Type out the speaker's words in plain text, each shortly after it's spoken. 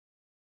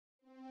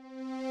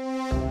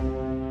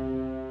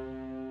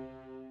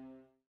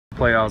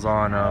play I was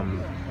on,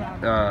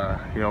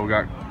 you know, we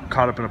got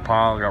caught up in a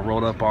pile, got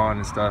rolled up on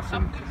and stuff,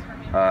 and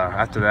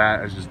after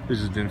that, it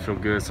just didn't feel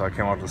good, so I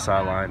came off the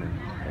sideline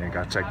and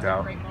got checked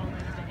out.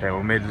 And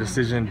we made the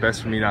decision,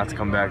 best for me not to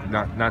come back,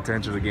 not to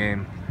enter the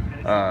game,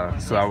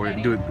 so I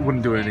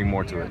wouldn't do anything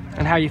more to it.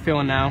 And how are you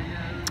feeling now?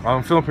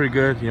 I'm feeling pretty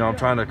good. You know, I'm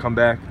trying to come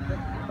back,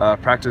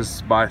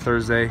 practice by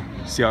Thursday,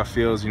 see how it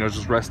feels. You know,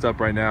 just rest up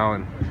right now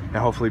and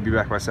hopefully be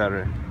back by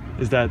Saturday.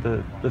 Is that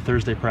the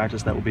Thursday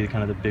practice that will be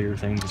kind of the bigger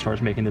things as far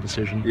as making the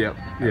decision? Yep.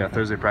 Yeah,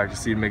 Thursday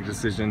practice, make a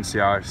decision, see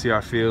how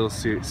I feel,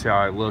 see how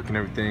I look and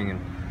everything,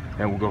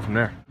 and we'll go from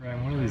there.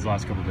 Ryan, what have these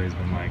last couple of days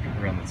been like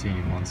around the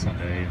team on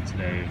Sunday and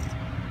today?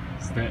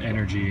 Is the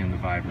energy and the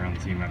vibe around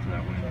the team after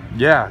that win?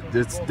 Yeah,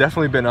 it's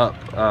definitely been up.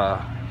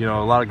 You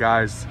know, a lot of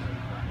guys.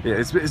 Yeah,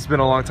 it's been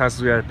a long time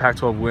since we had a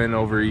Pac-12 win,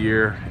 over a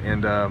year,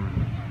 and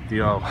you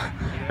know,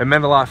 it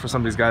meant a lot for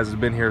some of these guys that have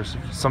been here.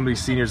 Some of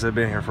these seniors that have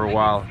been here for a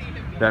while,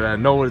 that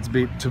know what it's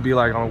to be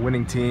like on a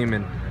winning team,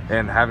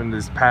 and having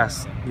this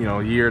past, you know,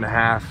 year and a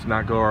half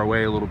not go our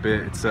way a little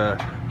bit. It's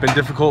been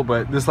difficult,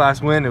 but this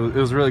last win, it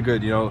was really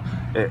good. You know,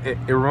 it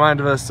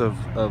reminded us of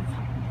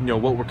you know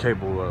what we're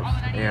capable of,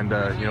 and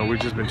you know,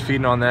 we've just been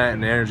feeding on that,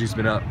 and the energy's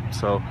been up.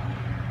 So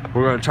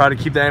we're going to try to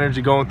keep that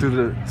energy going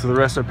through the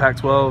rest of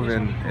Pac-12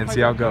 and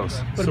see how it goes.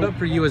 What about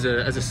for you as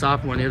a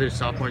sophomore and the other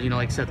sophomores, you know,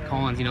 like Seth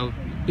Collins, you know,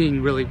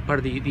 being really part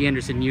of the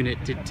Anderson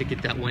unit to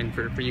get that win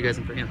for you guys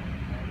and for him?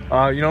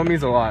 You know, it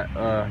means a lot.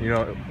 You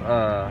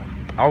know,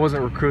 I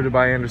wasn't recruited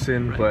by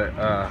Anderson, but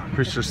I'm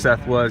pretty sure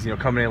Seth was. You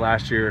know, coming in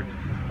last year,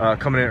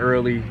 coming in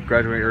early,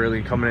 graduating early,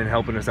 and coming in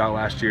helping us out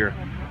last year.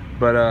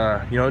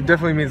 But you know, it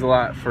definitely means a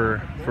lot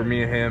for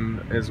me and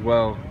him as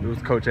well. It was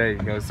Coach A.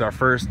 You know, it's our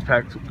first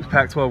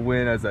Pac-12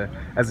 win as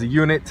a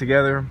unit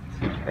together,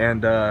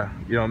 and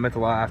you know, it meant a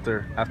lot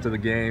after the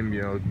game.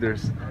 You know,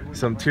 there's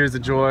some tears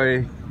of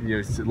joy.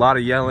 You know, a lot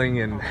of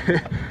yelling and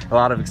a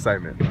lot of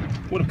excitement.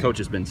 What have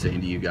coaches been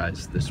saying to you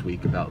guys this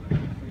week about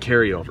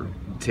carryover?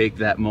 Take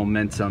that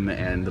momentum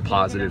and the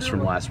positives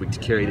from last week to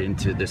carry it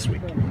into this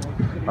week.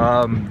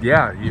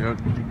 Yeah, you know,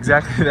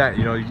 exactly that.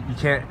 You know, you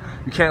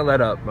can't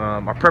let up.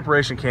 Our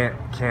preparation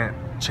can't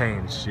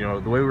change. You know,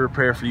 the way we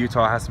prepare for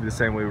Utah has to be the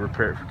same way we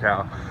prepare for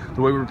Cal.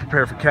 The way we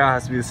prepare for Cal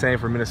has to be the same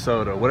for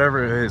Minnesota.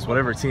 Whatever it is,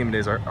 whatever team it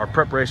is, our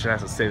preparation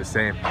has to stay the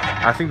same.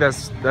 I think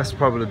that's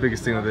probably the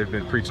biggest thing that they've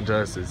been preaching to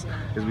us is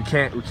we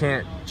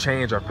can't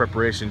change our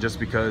preparation just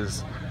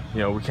because, you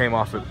know, we came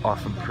off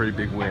a pretty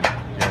big win.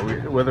 You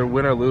know, whether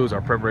win or lose,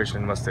 our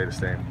preparation must stay the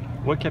same.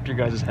 What kept your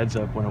guys' heads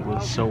up when it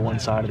was so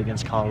one-sided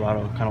against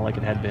Colorado, kind of like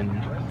it had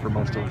been for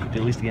most of,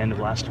 at least the end of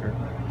last year?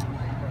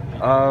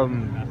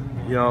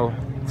 You know,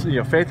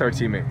 faith in our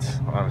teammates,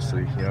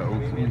 honestly. You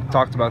know, we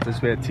talked about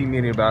this, we had a team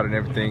meeting about it and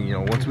everything. You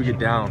know, once we get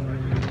down,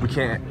 we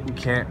can't,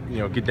 you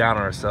know, get down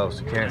on ourselves.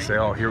 We can't say,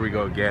 oh, here we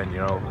go again. You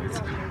know,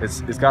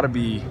 it's got to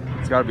be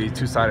a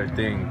two-sided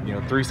thing. You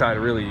know, three-sided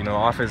really. You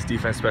know, offense,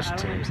 defense, special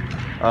teams.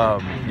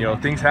 You know,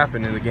 things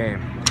happen in the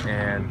game,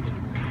 and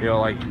you know,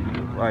 like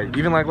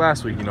even like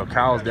last week, you know,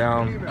 Cal's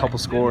down a couple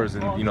scores,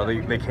 and you know,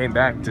 they came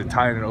back to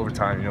tie it in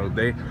overtime. You know,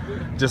 they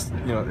just,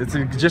 you know, it's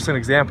just an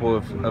example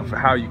of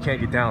how you can't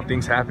get down.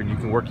 Things happen, you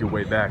can work your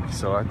way back.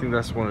 So I think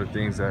that's one of the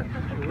things that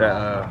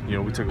you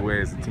know, we took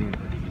away as a team.